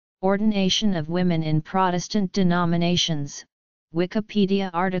Ordination of women in Protestant denominations, Wikipedia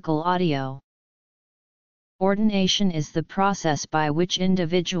article audio. Ordination is the process by which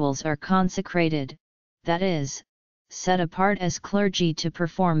individuals are consecrated, that is, set apart as clergy to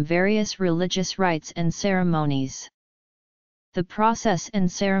perform various religious rites and ceremonies. The process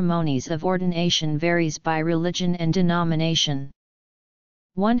and ceremonies of ordination varies by religion and denomination.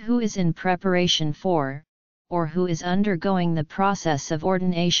 One who is in preparation for, or who is undergoing the process of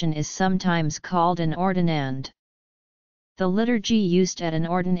ordination is sometimes called an ordinand. The liturgy used at an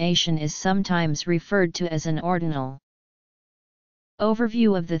ordination is sometimes referred to as an ordinal.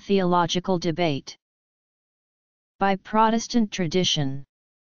 Overview of the theological debate. By Protestant tradition.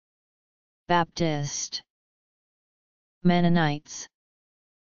 Baptist, Mennonites,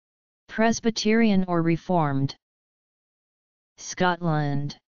 Presbyterian or Reformed.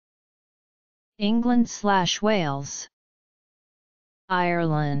 Scotland, England/Wales,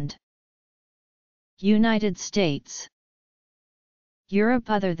 Ireland, United States, Europe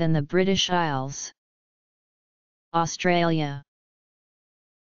other than the British Isles, Australia,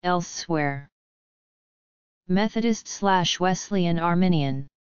 elsewhere. Methodist/Wesleyan Arminian,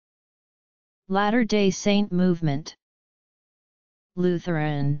 Latter-day Saint movement,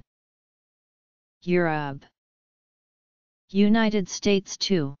 Lutheran, Europe, United States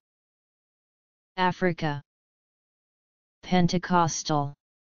too. Africa, Pentecostal,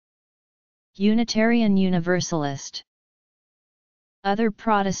 Unitarian Universalist. Other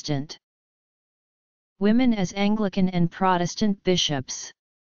Protestant. Women as Anglican and Protestant bishops.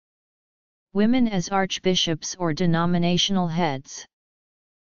 Women as archbishops or denominational heads.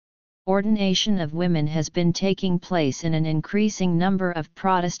 Ordination of women has been taking place in an increasing number of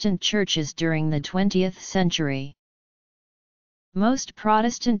Protestant churches during the 20th century. Most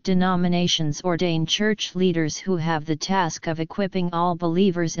Protestant denominations ordain church leaders who have the task of equipping all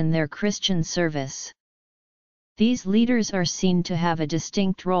believers in their Christian service. These leaders are seen to have a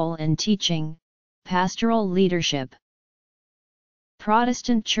distinct role in teaching, pastoral leadership.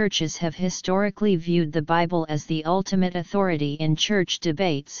 Protestant churches have historically viewed the Bible as the ultimate authority in church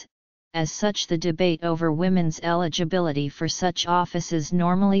debates. As such, the debate over women's eligibility for such offices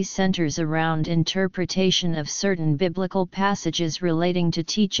normally centers around interpretation of certain biblical passages relating to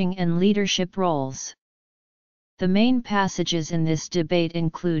teaching and leadership roles. The main passages in this debate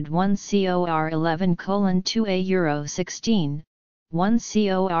include 1 Cor 11:2a Euro 16, 1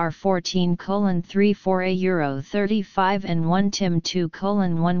 Cor 14:3-4a Euro 35 and 1 Tim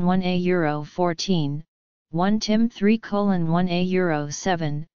 2:11a Euro 14, 1 Tim 3:1a Euro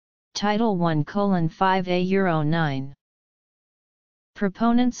 7, Title 1:5a Euro 9.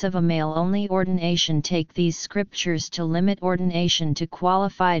 Proponents of a male-only ordination take these scriptures to limit ordination to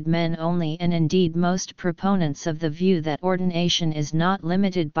qualified men only, and indeed most proponents of the view that ordination is not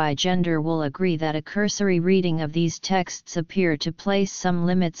limited by gender will agree that a cursory reading of these texts appear to place some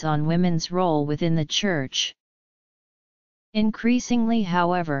limits on women's role within the Church. Increasingly,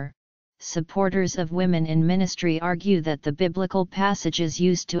 however, supporters of women in ministry argue that the biblical passages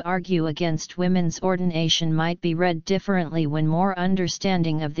used to argue against women's ordination might be read differently when more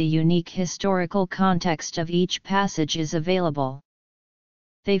understanding of the unique historical context of each passage is available.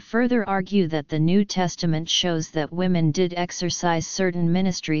 They further argue that the New Testament shows that women did exercise certain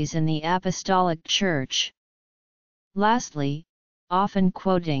ministries in the Apostolic Church. Lastly, often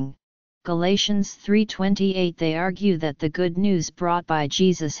quoting Galatians 3:28, they argue that the good news brought by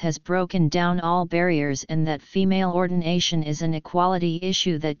Jesus has broken down all barriers and that female ordination is an equality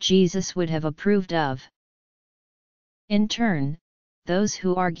issue that Jesus would have approved of. In turn, those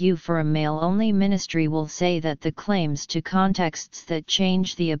who argue for a male-only ministry will say that the claims to contexts that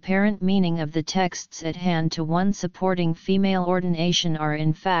change the apparent meaning of the texts at hand to one supporting female ordination are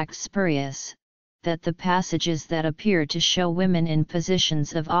in fact spurious, that the passages that appear to show women in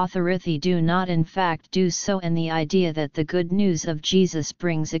positions of authority do not in fact do so, and the idea that the good news of Jesus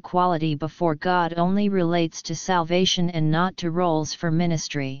brings equality before God only relates to salvation and not to roles for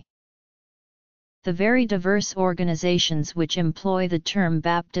ministry. The very diverse organizations which employ the term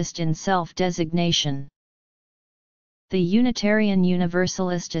Baptist in self-designation. The Unitarian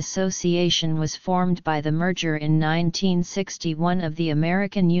Universalist Association was formed by the merger in 1961 of the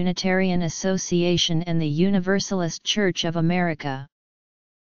American Unitarian Association and the Universalist Church of America.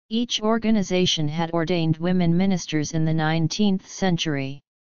 Each organization had ordained women ministers in the 19th century.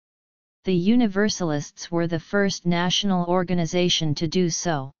 The Universalists were the first national organization to do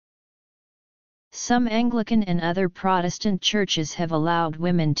so. Some Anglican and other Protestant churches have allowed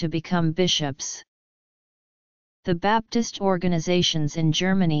women to become bishops. The Baptist organizations in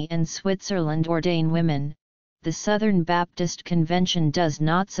Germany and Switzerland ordain women, The Southern Baptist Convention does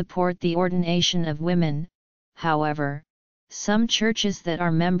not support the ordination of women. However, some churches that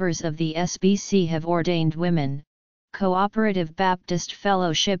are members of the SBC have ordained women. Cooperative Baptist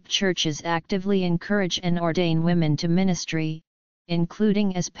Fellowship churches actively encourage and ordain women to ministry,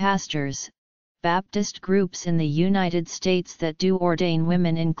 including as pastors. Baptist groups in the United States that do ordain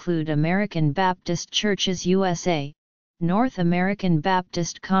women include American Baptist Churches USA, North American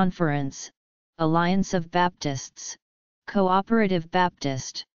Baptist Conference, Alliance of Baptists, Cooperative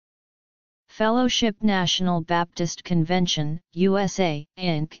Baptist Fellowship, National Baptist Convention, USA,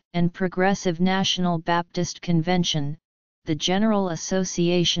 Inc., and Progressive National Baptist Convention. The General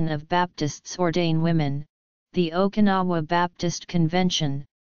Association of Baptists ordain women. The Okinawa Baptist Convention,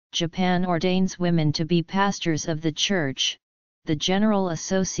 Japan ordains women to be pastors of the church. The General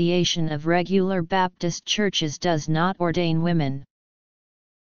Association of Regular Baptist Churches does not ordain women.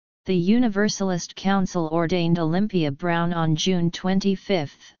 The Universalist Council ordained Olympia Brown on June 25,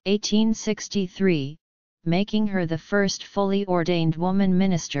 1863, making her the first fully ordained woman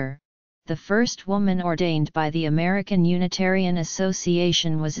minister. The first woman ordained by the American Unitarian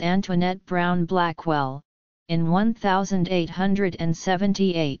Association was Antoinette Brown Blackwell, in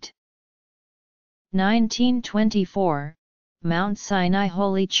 1878. 1924, Mount Sinai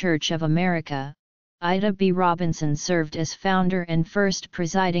Holy Church of America. Ida B. Robinson served as founder and first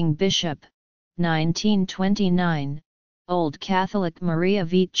presiding bishop. 1929, Old Catholic Maria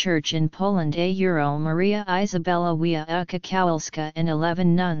Vite Church in Poland a Euro Maria Izabela Wiałuka Kowalska and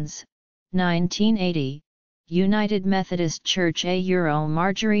 11 nuns. 1980, United Methodist Church a Euro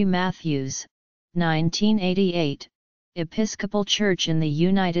Marjorie Matthews. 1988, Episcopal Church in the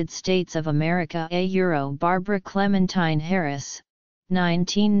United States of America a Euro Barbara Clementine Harris.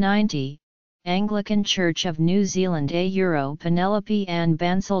 1990, Anglican Church of New Zealand a Euro Penelope Ann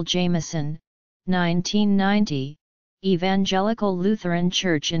Bansal Jameson. 1990, Evangelical Lutheran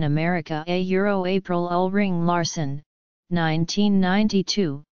Church in America a Euro April Ulring Larson.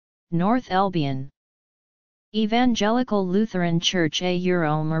 1992, North Albion Evangelical Lutheran Church a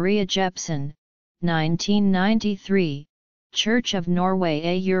Euro Maria Jepson. 1993, Church of Norway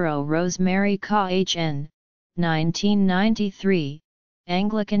a Euro Rosemary Khn. 1993,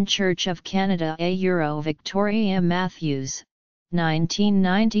 Anglican Church of Canada a Euro Victoria Matthews.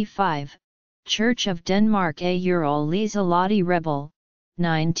 1995, Church of Denmark a Euro Lisa Lottie Rebel.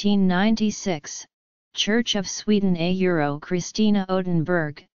 1996, Church of Sweden a Euro Christina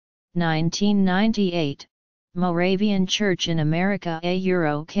Odenberg. 1998, Moravian Church in America a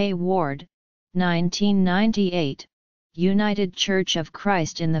Euro K. Ward. 1998, United Church of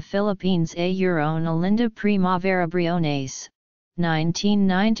Christ in the Philippines a Euro Nolinda Primavera Briones.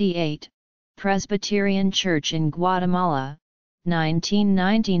 1998, Presbyterian Church in Guatemala.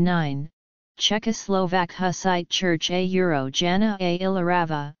 1999, Czechoslovak Hussite Church a Euro Jana a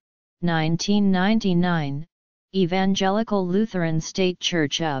Ilarava. 1999, Evangelical Lutheran State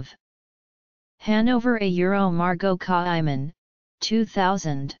Church of Hanover a Euro Margot Kaiman.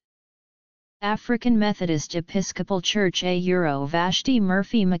 2000, African Methodist Episcopal Church a Euro Vashti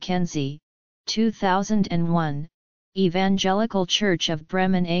Murphy Mackenzie. 2001, Evangelical Church of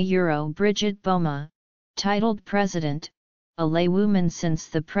Bremen a Euro Bridget Boma, titled President, a laywoman since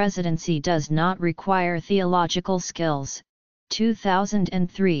the presidency does not require theological skills.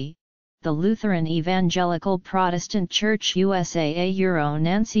 2003, the Lutheran Evangelical Protestant Church USA a Euro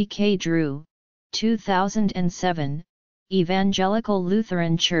Nancy K. Drew. 2007, Evangelical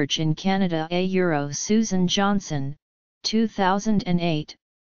Lutheran Church in Canada a Euro Susan Johnson. 2008,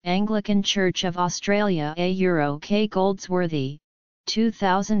 Anglican Church of Australia a Euro K. Goldsworthy.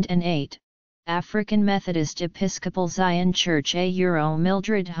 2008, African Methodist Episcopal Zion Church a Euro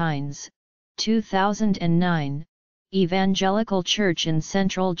Mildred Hines. 2009, Evangelical Church in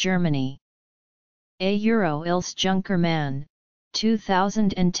Central Germany a Euro Ilse Junkerman.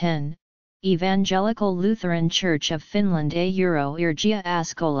 2010, Evangelical Lutheran Church of Finland a Euro Irgia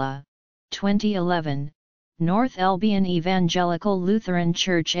Askola. 2011, North Albion Evangelical Lutheran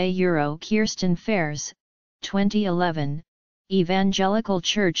Church a Euro Kirsten Fairs. 2011, Evangelical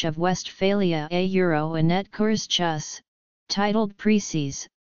Church of Westphalia a Euro Annette Kurzchus, titled Preces.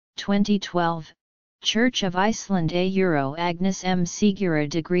 2012, Church of Iceland a Euro Agnes M. Sigura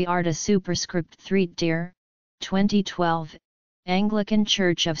Degree Arta Superscript 3 Dear. 2012, Anglican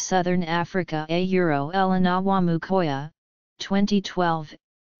Church of Southern Africa a Euro Elena Wamukoya. 2012,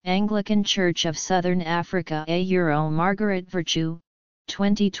 Anglican Church of Southern Africa a Euro Margaret Virtue.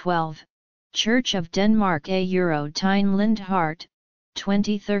 2012, Church of Denmark a Euro Tine Lindhart.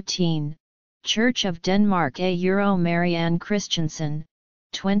 2013, Church of Denmark a Euro Marianne Christensen.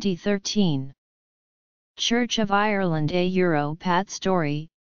 2013, Church of Ireland A Euro Pat Story,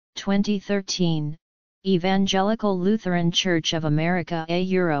 2013, Evangelical Lutheran Church of America A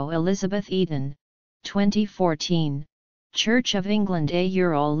Euro Elizabeth Eden, 2014, Church of England A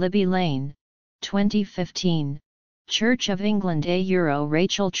Euro Libby Lane, 2015, Church of England A Euro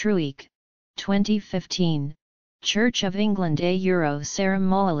Rachel Truick, 2015, Church of England A Euro Sarah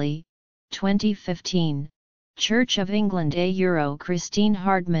Molley, 2015, Church of England A Euro Christine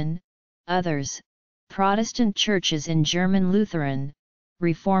Hardman, others, Protestant churches in German Lutheran,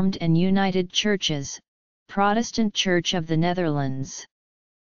 Reformed and United Churches, Protestant Church of the Netherlands.